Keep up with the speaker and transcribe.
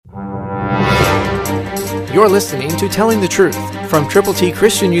You're listening to Telling the Truth from Triple T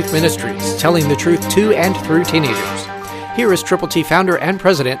Christian Youth Ministries, telling the truth to and through teenagers. Here is Triple T founder and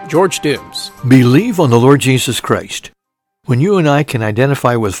president, George Dooms. Believe on the Lord Jesus Christ. When you and I can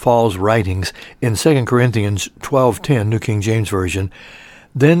identify with Paul's writings in 2 Corinthians 12:10, New King James Version,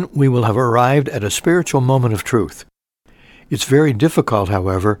 then we will have arrived at a spiritual moment of truth. It's very difficult,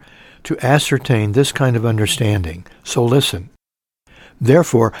 however, to ascertain this kind of understanding, so listen.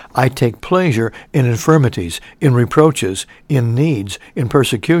 Therefore, I take pleasure in infirmities, in reproaches, in needs, in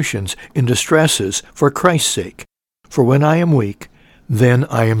persecutions, in distresses, for Christ's sake. For when I am weak, then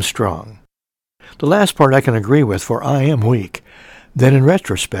I am strong. The last part I can agree with, for I am weak. Then in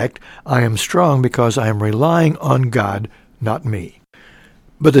retrospect, I am strong because I am relying on God, not me.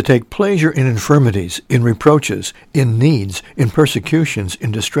 But to take pleasure in infirmities, in reproaches, in needs, in persecutions,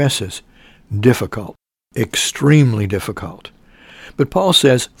 in distresses, difficult, extremely difficult. But Paul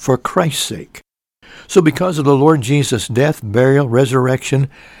says, for Christ's sake. So because of the Lord Jesus' death, burial, resurrection,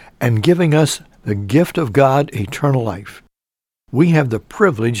 and giving us the gift of God, eternal life, we have the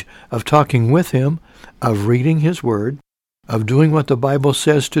privilege of talking with Him, of reading His Word, of doing what the Bible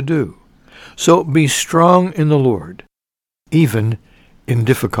says to do. So be strong in the Lord, even in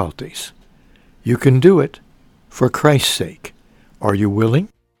difficulties. You can do it for Christ's sake. Are you willing?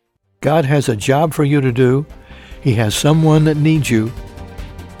 God has a job for you to do. He has someone that needs you.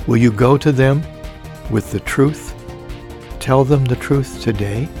 Will you go to them with the truth? Tell them the truth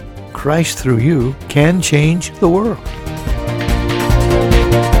today. Christ through you can change the world.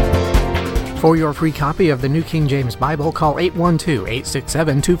 For your free copy of the New King James Bible, call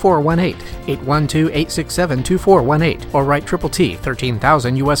 812-867-2418, 812-867-2418, or write Triple T,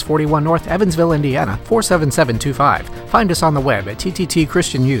 13,000 U.S. 41 North, Evansville, Indiana, 47725. Find us on the web at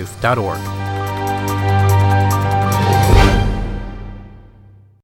tttchristianyouth.org.